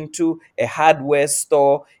go into a hardware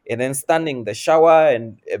store and then stand in the shower,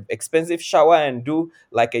 and expensive shower, and do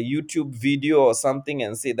like a YouTube video or something,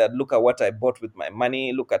 and say that, look at what I bought with my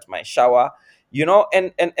money, look at my shower.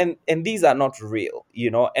 And these are not real.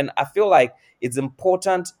 And I feel like it's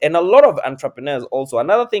important. And a lot of entrepreneurs also,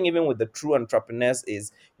 another thing, even with the true entrepreneurs,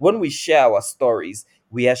 is when we share our stories,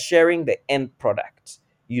 we are sharing the end product,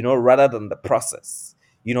 rather than the process,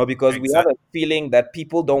 because we have Exactly. a feeling that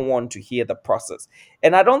people don't want to hear the process.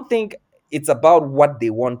 And I don't think it's about what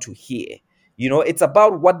they want to hear, it's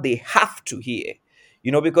about what they have to hear,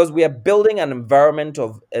 because we are building an environment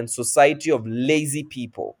of and society of lazy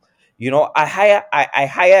people. I hire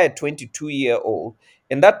a 22-year-old,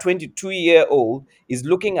 and that 22-year-old is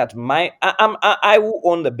looking at I will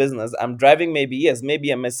own the business. I'm driving, maybe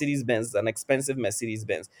a Mercedes Benz, an expensive Mercedes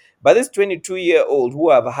Benz. But this 22-year-old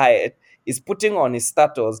who I've hired is putting on his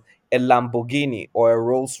status a Lamborghini or a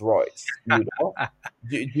Rolls Royce.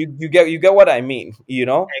 You get what I mean.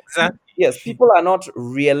 Yes, Exactly. people are not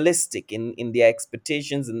realistic in their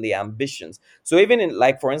expectations and their ambitions. So even in,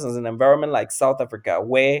 like, for instance, an environment like South Africa,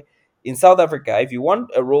 where in South Africa, if you want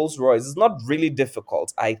a Rolls Royce, it's not really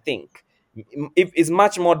difficult, I think. It's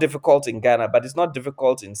much more difficult in Ghana, but it's not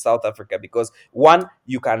difficult in South Africa, because one,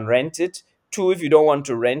 you can rent it. Two, if you don't want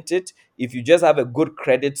to rent it, if you just have a good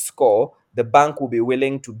credit score, the bank will be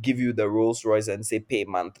willing to give you the Rolls Royce and say pay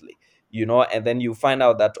monthly. And then you find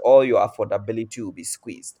out that all your affordability will be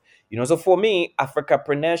squeezed. So for me,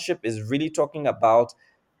 Africapreneurship is really talking about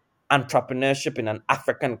entrepreneurship in an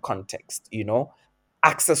African context.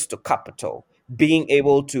 Access to capital, being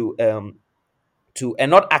able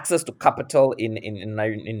and not access to capital in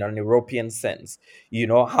an European sense.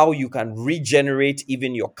 How you can regenerate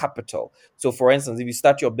even your capital. So, for instance, if you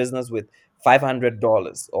start your business with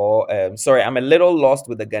 $500, or sorry, I'm a little lost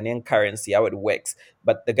with the Ghanaian currency, how it works.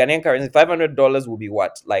 But the Ghanaian currency, $500 will be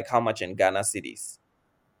what? Like how much in Ghana cities?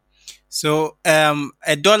 So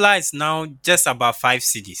a dollar is now just about five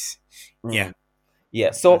cedis. Yeah.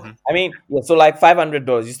 Yeah. So Mm-hmm. I mean, yeah, so like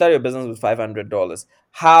 $500. You start your business with $500.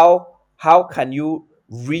 How can you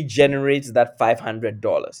regenerate that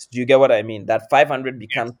 $500? Do you get what I mean? That 500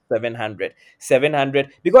 becomes 700.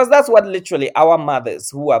 700, because that's what literally our mothers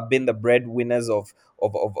who have been the breadwinners of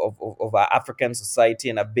our African society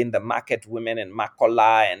and have been the market women and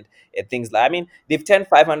Makola and things like, I mean, they've turned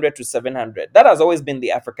 500 to 700. That has always been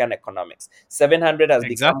the African economics. 700 has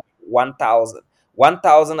become Exactly. 1,000.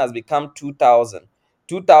 1,000 has become 2,000.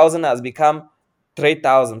 2,000 has become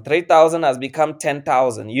 3,000. 3,000 has become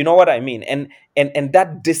 10,000. You know what I mean? And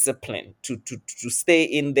that discipline to stay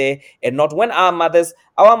in there and not, when our mothers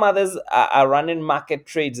are running market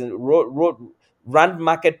trades and run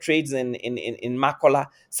market trades in Makola.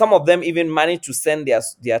 Some of them even managed to send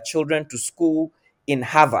their children to school in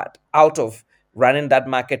Harvard out of running that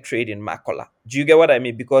market trade in Makola. Do you get what I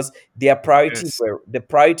mean? Because Yes. the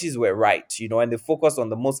priorities were right, and they focused on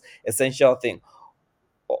the most essential thing.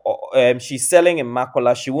 She's selling in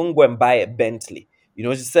Makola, she won't go and buy a Bentley.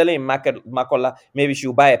 She's selling in Makola. Maybe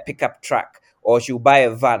she'll buy a pickup truck or she'll buy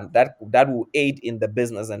a van that will aid in the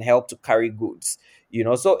business and help to carry goods.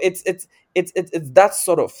 So it's that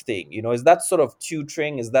sort of thing. It's that sort of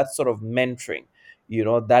tutoring, is that sort of mentoring.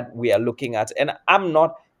 That we are looking at, and I'm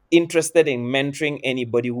not interested in mentoring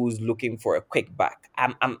anybody who's looking for a quick back.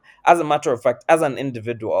 I'm As a matter of fact, as an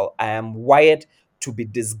individual, I am wired to be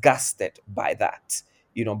disgusted by that,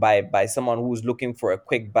 by someone who's looking for a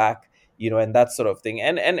quick back, and that sort of thing.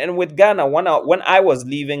 And with Ghana, when I was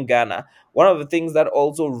leaving Ghana, one of the things that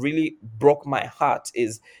also really broke my heart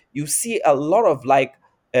is you see a lot of like,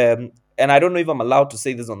 and I don't know if I'm allowed to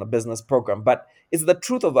say this on the business program, but it's the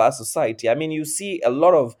truth of our society. I mean, you see a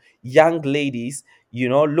lot of young ladies,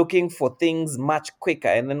 looking for things much quicker,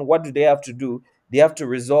 and then what do they have to do? They have to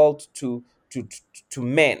resort to to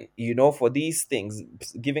men, for these things,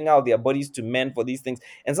 giving out their bodies to men for these things.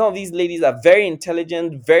 And some of these ladies are very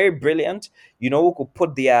intelligent, very brilliant, who could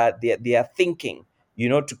put their thinking,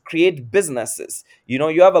 to create businesses.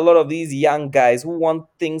 You have a lot of these young guys who want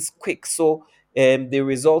things quick, so they're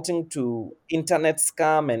resulting to internet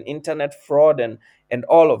scam and internet fraud and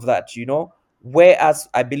all of that. Whereas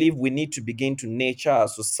I believe we need to begin to nurture our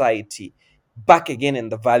society back again in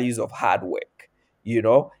the values of hard work,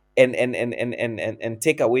 and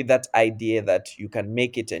take away that idea that you can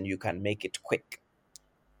make it and you can make it quick.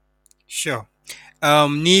 Sure.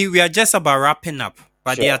 Nee, we are just about wrapping up,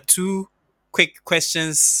 but there are Sure. two quick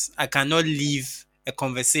questions I cannot leave a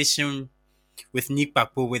conversation with Nick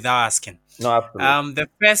Papo without asking. No, absolutely.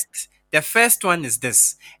 The first one is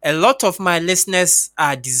this: a lot of my listeners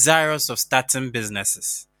are desirous of starting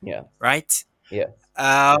businesses, Yeah. right? Yeah.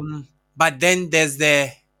 But then there's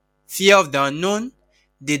the fear of the unknown.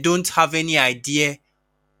 They don't have any idea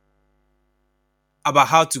about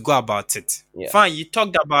how to go about it. Yeah. Fine, you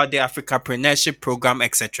talked about the Africapreneurship program,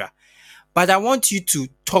 etc. But I want you to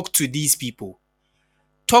talk to these people.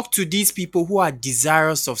 Talk to these people who are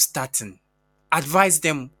desirous of starting. Advise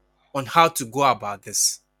them on how to go about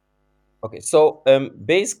this. Okay, so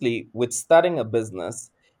basically, with starting a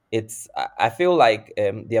business, I feel like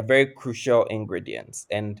they are very crucial ingredients,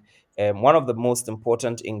 and one of the most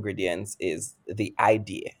important ingredients is the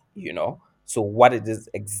idea. So what it is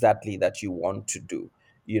exactly that you want to do.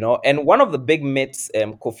 And one of the big myths,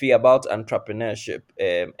 Kofi, about entrepreneurship,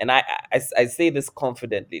 and I say this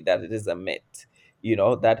confidently that it is a myth.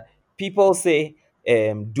 That people say,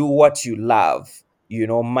 do what you love.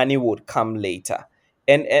 Money would come later,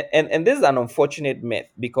 and this is an unfortunate myth,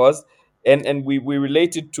 because we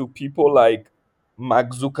relate it to people like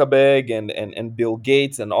Mark Zuckerberg and Bill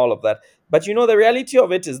Gates and all of that. But the reality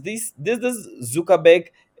of it is, this Zuckerberg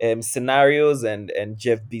scenarios and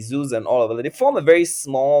Jeff Bezos and all of that, they form a very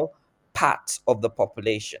small part of the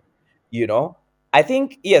population. you know I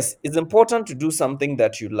think, yes, it's important to do something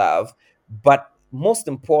that you love, but most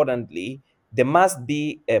importantly, there must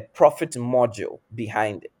be a profit module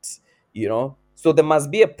behind it. So there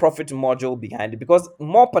must be a profit module behind it, because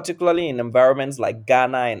more particularly in environments like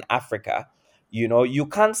Ghana and Africa, you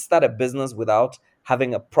can't start a business without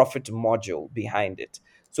having a profit module behind it.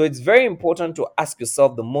 So it's very important to ask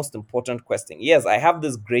yourself the most important question. Yes, I have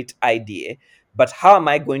this great idea, but how am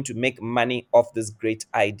I going to make money off this great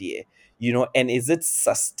idea? And is it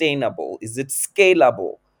sustainable? Is it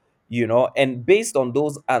scalable? And based on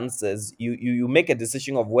those answers, you make a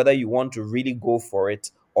decision of whether you want to really go for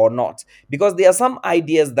it or not. Because there are some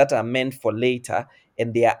ideas that are meant for later,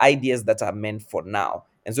 and there are ideas that are meant for now.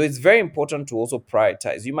 And so it's very important to also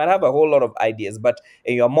prioritize. You might have a whole lot of ideas, but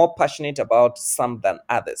and you're more passionate about some than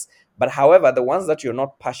others. But however, the ones that you're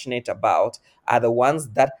not passionate about are the ones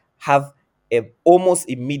that have a almost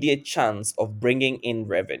immediate chance of bringing in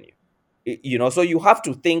revenue. So you have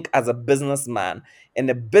to think as a businessman, and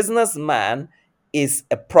a businessman is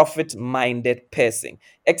a profit minded person,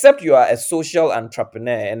 except you are a social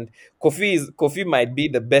entrepreneur. And Kofi might be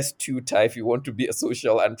the best tutor if you want to be a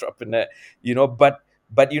social entrepreneur, but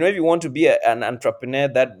if you want to be an entrepreneur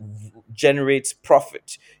that generates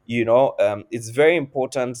profit, it's very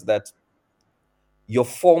important that your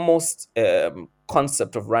foremost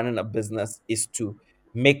concept of running a business is to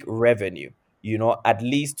make revenue, at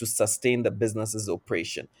least to sustain the business's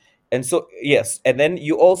operation. And so, yes, and then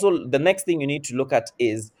the next thing you need to look at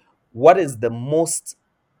is what is the most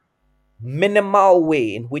minimal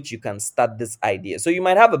way in which you can start this idea. So you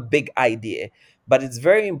might have a big idea, but it's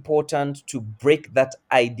very important to break that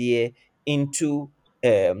idea into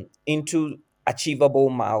achievable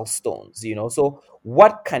milestones. So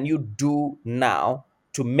what can you do now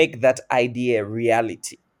to make that idea a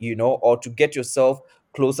reality? Or to get yourself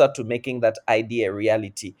closer to making that idea a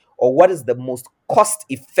reality? Or what is the most cost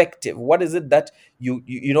effective? What is it that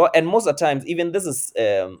and most of the times, even this is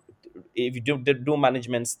if you do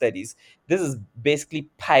management studies, this is basically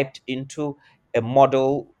piped into a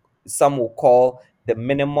model some will call the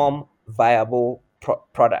minimum viable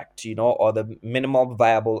product, or the minimum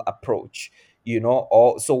viable approach,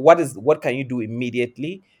 or so what can you do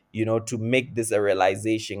immediately, to make this a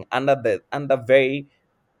realization under very,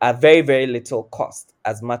 very little cost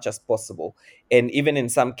as much as possible. And even in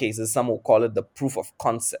some cases, some will call it the proof of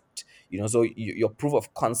concept, so your proof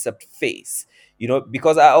of concept phase,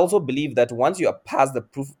 because I also believe that once you are past the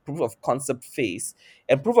proof of concept phase,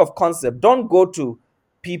 and proof of concept, don't go to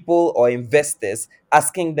people or investors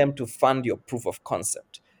asking them to fund your proof of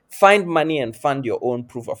concept. Find money and fund your own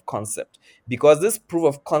proof of concept, because this proof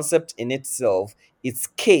of concept in itself is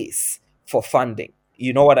case for funding.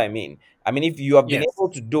 You know what I mean? I mean, if you have been Yes. able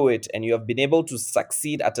to do it and you have been able to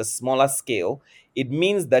succeed at a smaller scale, it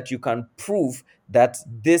means that you can prove that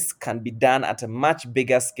this can be done at a much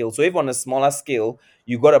bigger scale. So if on a smaller scale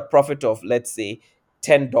you got a profit of, let's say,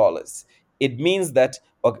 $10, it means that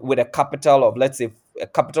with a capital of, let's say, a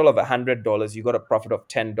capital of $100, you got a profit of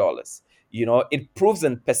 $10. It proves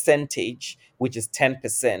in percentage, which is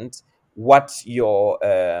 10%, what your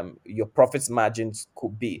profits margins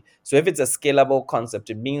could be. So if it's a scalable concept,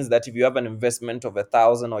 it means that if you have an investment of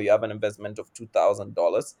 1,000 or you have an investment of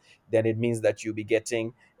 $2,000, then it means that you'll be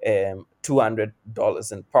getting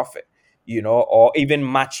 $200 in profit, or even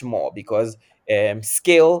much more, because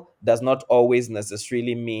scale does not always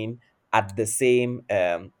necessarily mean at the same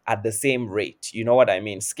rate. You know what I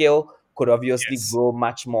mean? Scale could obviously Yes. grow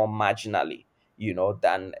much more marginally,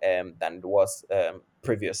 than it was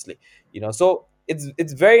previously. So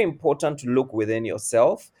it's very important to look within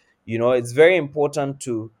yourself. It's very important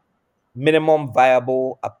to minimum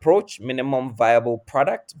viable approach, minimum viable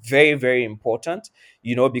product. Very, very important,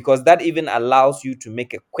 because that even allows you to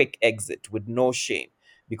make a quick exit with no shame.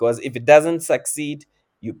 Because if it doesn't succeed,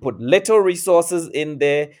 you put little resources in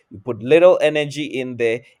there, you put little energy in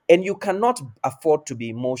there, and you cannot afford to be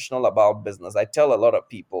emotional about business. I tell a lot of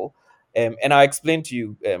people, and I'll explain to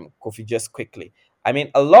you, Kofi, just quickly. I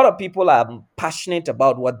mean, a lot of people are passionate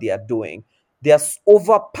about what they are doing. They are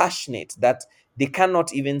over passionate that they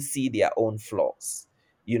cannot even see their own flaws.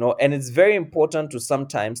 And it's very important to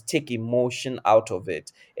sometimes take emotion out of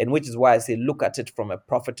it, and which is why I say look at it from a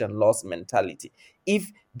profit and loss mentality.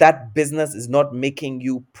 If that business is not making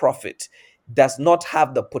you profit, does not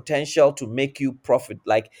have the potential to make you profit,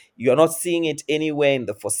 like you're not seeing it anywhere in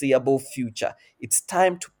the foreseeable future, it's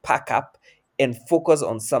time to pack up and focus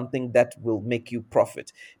on something that will make you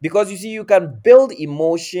profit. Because you see, you can build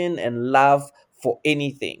emotion and love for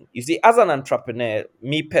anything. You see, as an entrepreneur,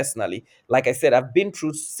 me personally, like I said, I've been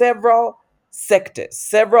through several sectors,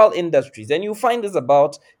 several industries, and you find this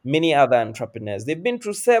about many other entrepreneurs. They've been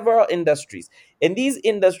through several industries, and these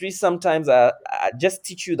industries sometimes just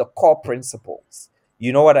teach you the core principles.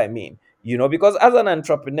 You know what I mean? Because as an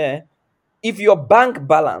entrepreneur, if your bank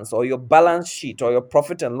balance or your balance sheet or your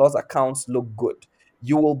profit and loss accounts look good,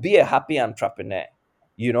 you will be a happy entrepreneur,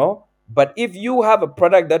 But if you have a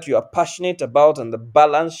product that you are passionate about and the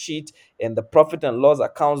balance sheet and the profit and loss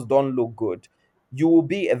accounts don't look good, you will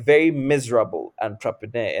be a very miserable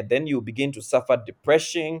entrepreneur. And then you begin to suffer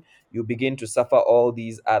depression, you begin to suffer all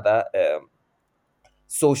these other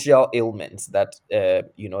social ailments that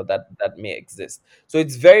may exist. So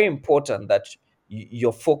it's very important that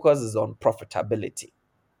your focus is on profitability.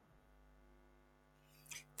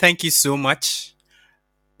 Thank you so much.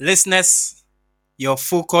 Listeners, your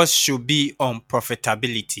focus should be on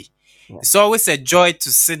profitability. Yeah. It's always a joy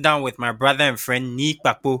to sit down with my brother and friend Nick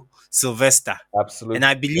Papo Sylvester. And Absolutely.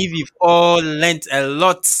 I believe we've all learned a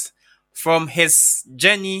lot from his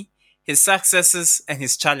journey, his successes, and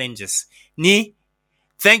his challenges. Ni,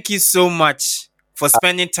 thank you so much for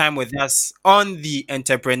spending time with us on the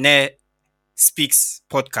Entrepreneur Speaks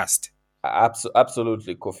podcast.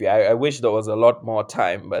 Absolutely, Kofi. I wish there was a lot more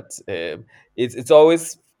time, but it's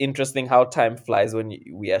always interesting how time flies when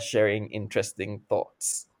we are sharing interesting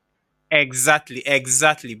thoughts. Exactly,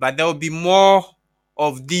 exactly. But there will be more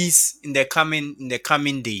of these in the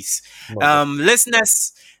coming days. No,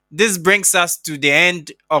 Listeners, this brings us to the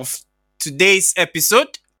end of today's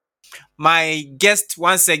episode. My guest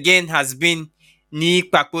once again has been Ni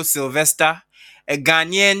Kpakpo Sylvester, a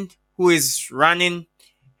Ghanaian who is running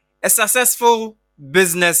a successful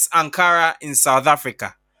business Ankara in South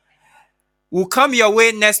Africa. We'll come your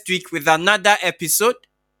way next week with another episode.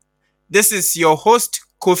 This is your host,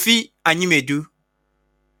 Kofi Animedu.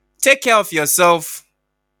 Take care of yourself.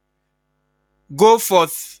 Go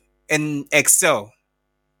forth and excel.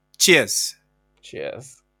 Cheers.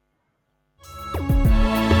 cheers.